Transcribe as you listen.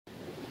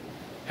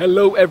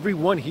Hello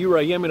everyone, here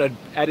I am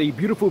at a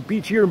beautiful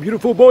beach here in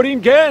beautiful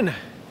Borinquen.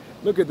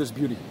 Look at this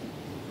beauty.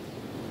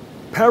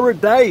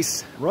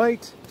 Paradise,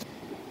 right?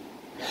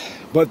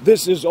 But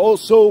this is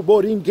also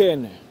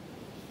Borinquen.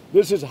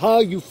 This is how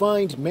you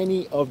find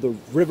many of the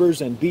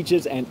rivers and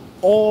beaches and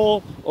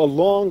all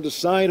along the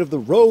side of the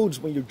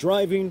roads when you're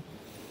driving.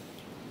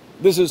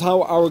 This is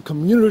how our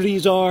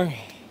communities are.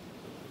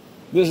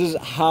 This is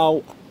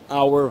how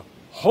our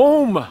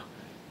home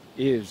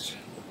is.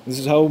 This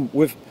is how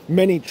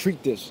many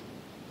treat this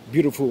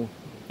beautiful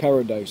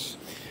paradise.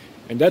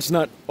 And that's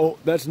not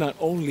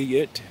only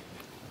it.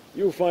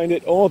 You'll find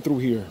it all through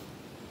here.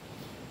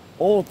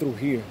 All through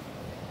here.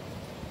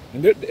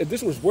 And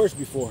this was worse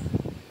before.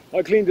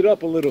 I cleaned it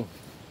up a little.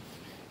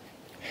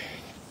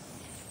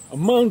 A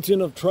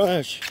mountain of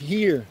trash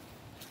here.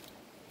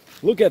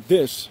 Look at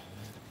this.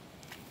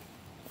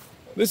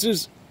 This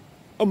is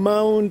a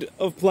mound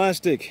of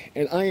plastic,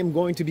 and I am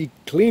going to be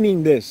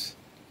cleaning this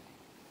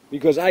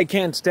because I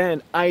can't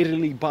stand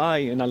idly by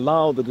and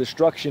allow the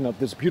destruction of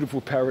this beautiful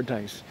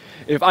paradise.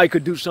 If I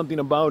could do something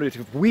about it,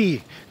 if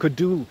we could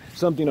do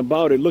something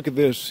about it, look at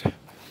this.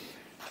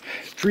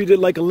 It's treated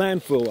like a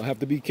landfill. I have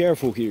to be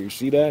careful here. You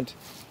see that?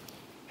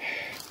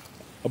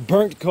 A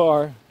burnt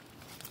car.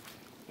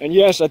 And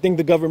yes, I think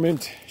the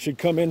government should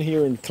come in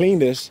here and clean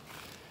this.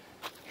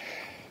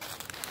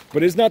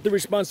 But it's not the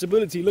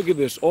responsibility. Look at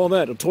this, all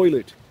that, a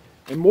toilet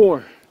and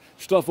more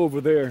stuff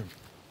over there.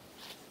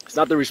 It's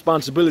not the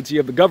responsibility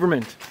of the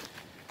government.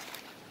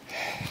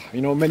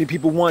 You know, many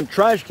people want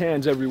trash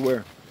cans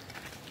everywhere.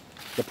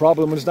 The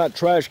problem is not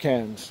trash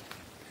cans.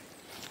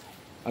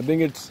 I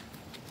think it's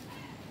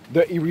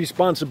the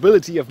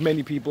irresponsibility of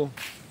many people.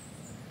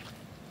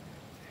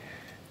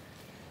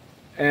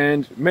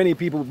 And many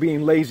people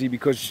being lazy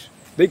because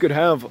they could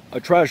have a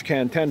trash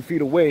can 10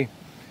 feet away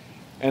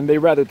and they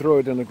rather throw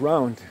it on the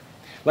ground.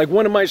 Like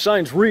one of my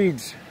signs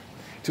reads,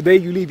 today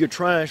you leave your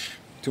trash,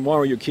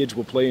 tomorrow your kids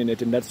will play in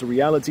it. And that's the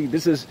reality.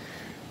 This is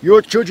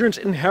your children's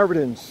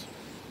inheritance.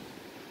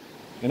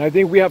 And I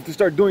think we have to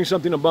start doing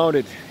something about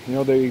it. You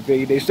know,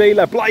 they say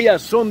la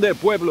playas son del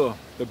pueblo.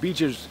 The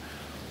beaches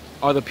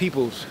are the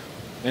people's.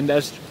 And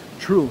that's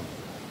true.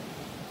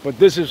 But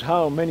this is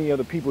how many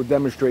other people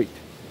demonstrate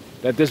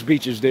that this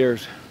beach is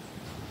theirs.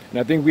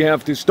 And I think we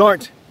have to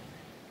start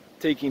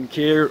taking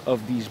care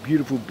of these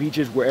beautiful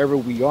beaches wherever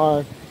we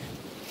are.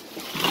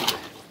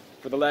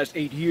 For the last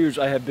 8 years,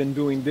 I have been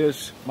doing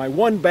this, my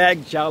 1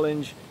 bag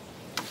challenge.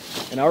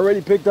 And I already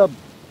picked up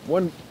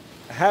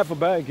half a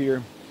bag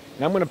here.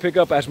 And I'm gonna pick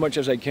up as much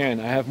as I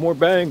can. I have more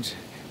bags,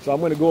 so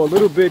I'm gonna go a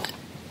little bit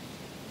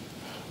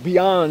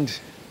beyond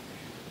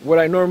what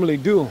I normally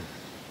do.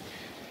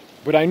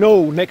 But I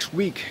know next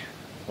week,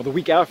 or the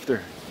week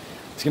after,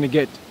 it's gonna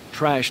get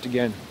trashed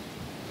again.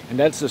 And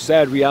that's the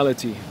sad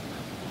reality.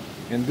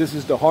 And this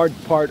is the hard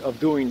part of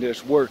doing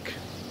this work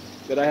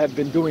that I have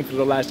been doing for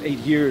the last 8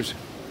 years.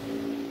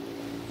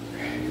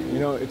 You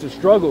know, it's a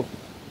struggle.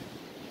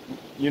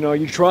 You know,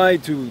 you try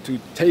to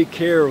take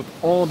care of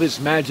all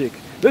this magic.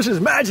 This is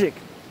magic!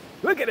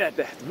 Look at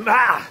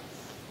that!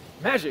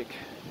 Magic!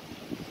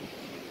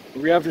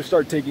 We have to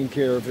start taking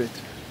care of it.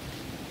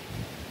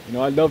 You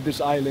know, I love this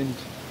island.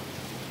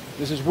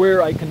 This is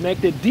where I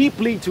connected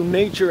deeply to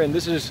nature, and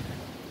this is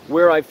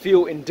where I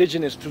feel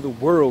indigenous to the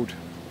world.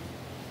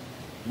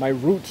 My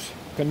roots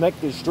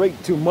connected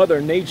straight to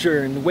Mother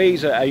Nature in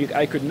ways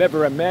I could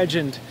never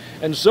imagined.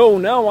 And so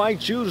now I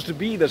choose to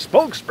be the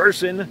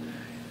spokesperson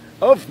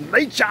of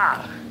nature.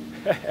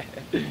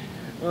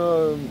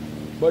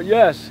 But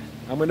yes,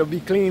 I'm going to be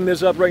cleaning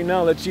this up right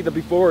now. Let's see the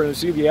before and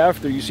see the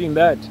after. You've seen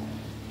that.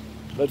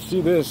 Let's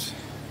see this.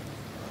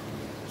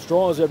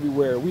 Straws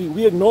everywhere.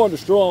 We ignore the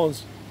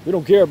straws. We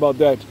don't care about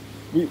that.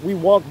 We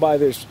walk by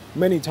this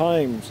many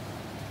times.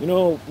 You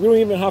know, we don't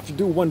even have to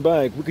do 1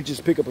 bag. We could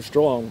just pick up a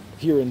straw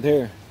here and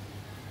there.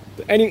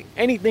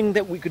 Anything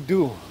that we could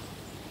do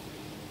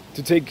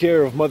to take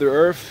care of Mother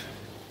Earth,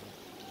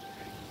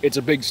 it's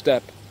a big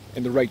step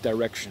in the right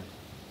direction.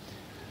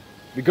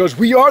 Because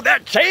we are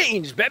that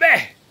change,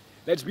 baby!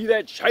 Let's be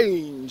that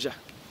change.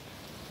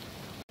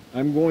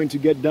 I'm going to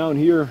get down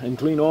here and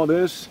clean all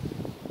this.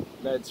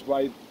 That's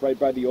right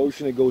by the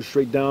ocean. It goes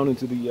straight down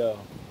into the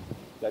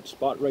that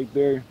spot right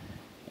there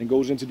and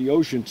goes into the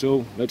ocean.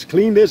 So let's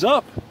clean this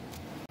up.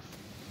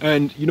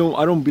 And you know,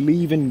 I don't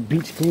believe in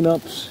beach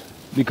cleanups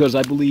because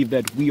I believe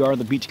that we are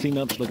the beach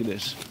cleanups. Look at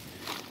this.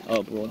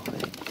 Oh boy.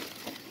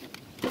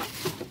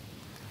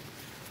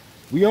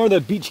 We are the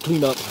beach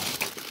cleanup.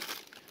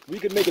 We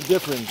could make a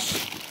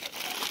difference.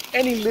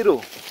 Any little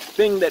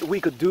thing that we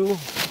could do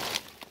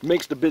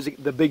makes the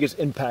biggest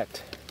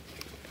impact.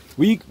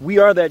 We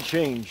are that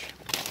change,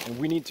 and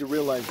we need to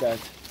realize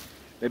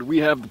that we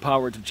have the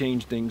power to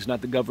change things,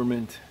 not the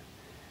government.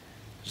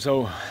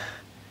 So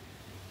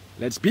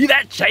let's be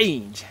that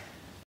change.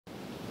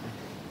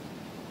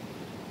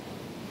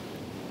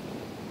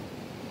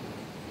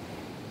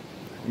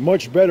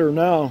 Much better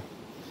now.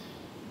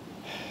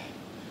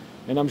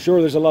 And I'm sure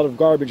there's a lot of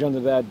garbage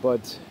under that,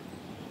 but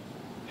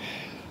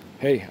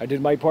hey, I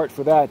did my part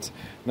for that.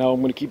 Now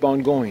I'm going to keep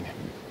on going.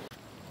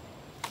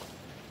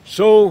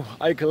 So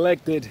I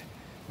collected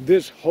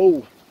this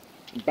whole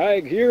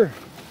bag here.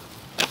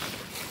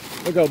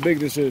 Look how big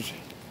this is.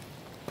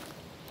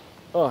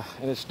 Oh,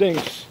 and it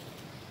stinks.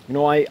 You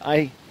know,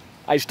 I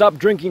stopped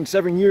drinking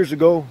 7 years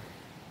ago.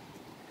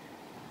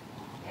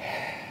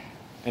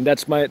 And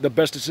that's the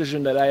best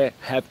decision that I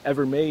have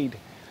ever made.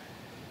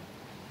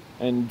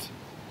 And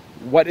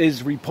what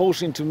is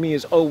repulsing to me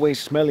is always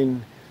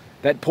smelling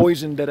that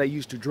poison that I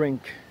used to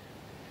drink.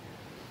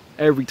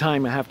 Every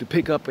time I have to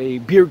pick up a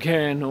beer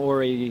can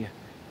or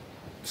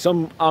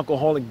some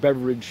alcoholic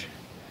beverage.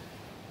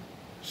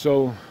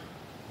 So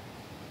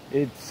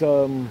it's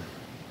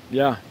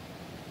yeah,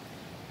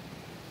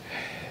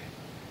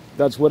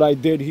 that's what I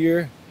did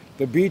here.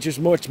 The beach is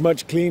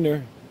much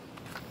cleaner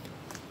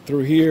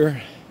through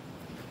here.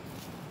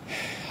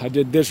 I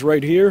did this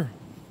right here.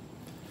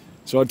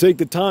 So I take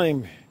the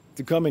time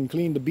to come and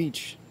clean the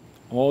beach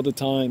all the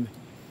time.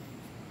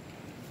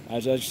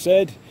 As I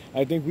said,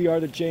 I think we are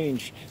the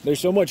change. There's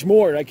so much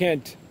more.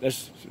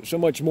 There's so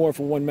much more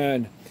for one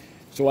man.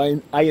 So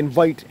I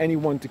invite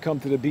anyone to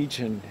come to the beach,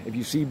 and if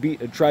you see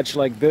a trash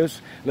like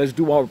this, let's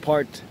do our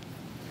part.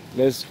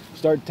 Let's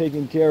start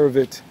taking care of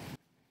it.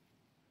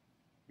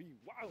 Be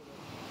wild.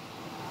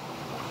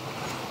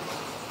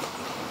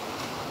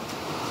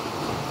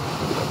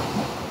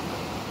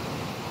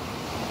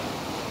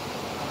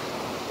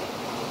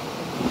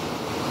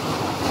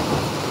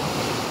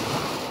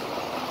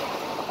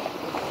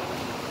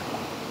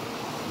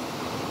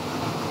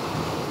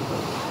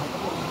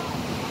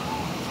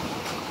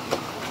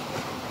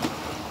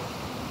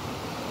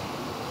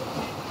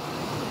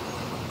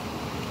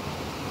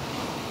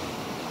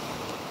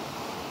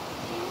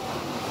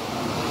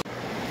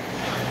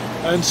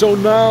 And so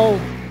now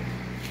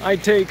I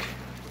take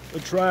the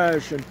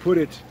trash and put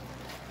it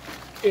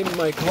in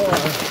my car,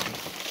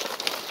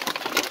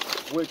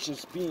 which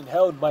is being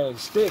held by a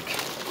stick,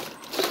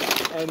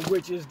 and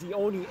which is the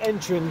only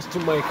entrance to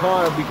my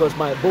car because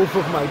both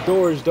of my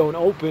doors don't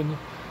open,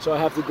 so I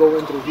have to go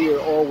in through here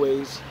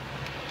always.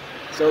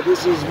 So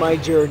this is my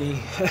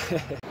journey.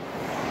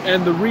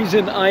 And the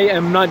reason I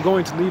am not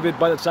going to leave it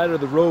by the side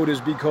of the road is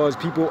because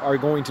people are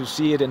going to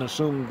see it and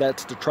assume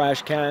that's the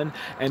trash can,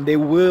 and they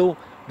will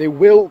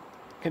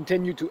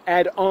continue to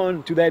add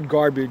on to that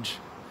garbage.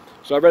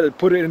 So I'd rather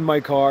put it in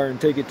my car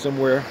and take it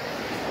somewhere,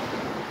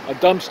 a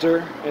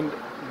dumpster, and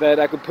that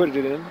I could put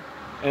it in,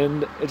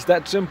 and it's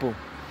that simple.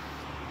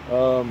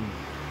 So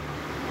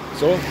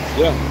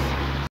yeah.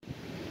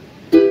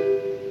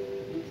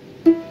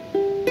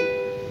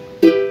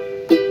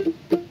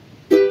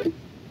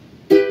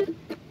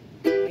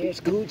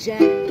 Escucha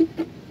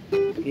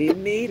y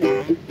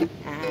mira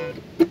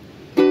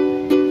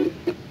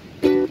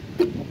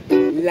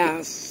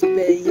las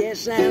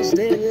bellezas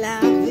de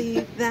la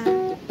vida,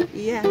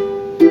 yeah.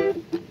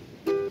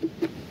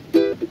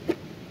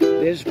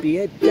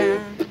 Despierta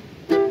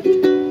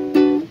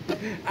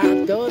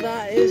a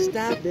toda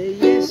esta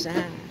belleza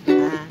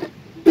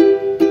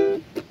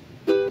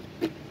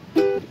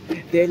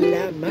de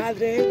la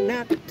madre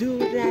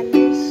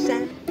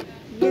naturaleza,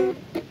 yeah,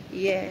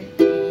 yeah,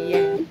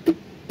 yeah.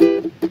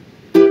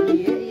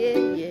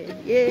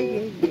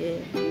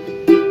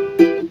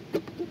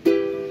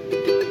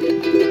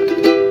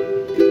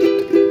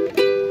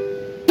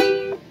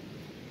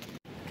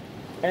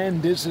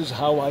 And this is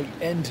how I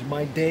end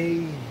my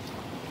day,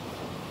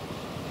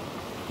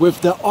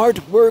 with the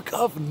artwork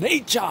of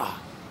nature.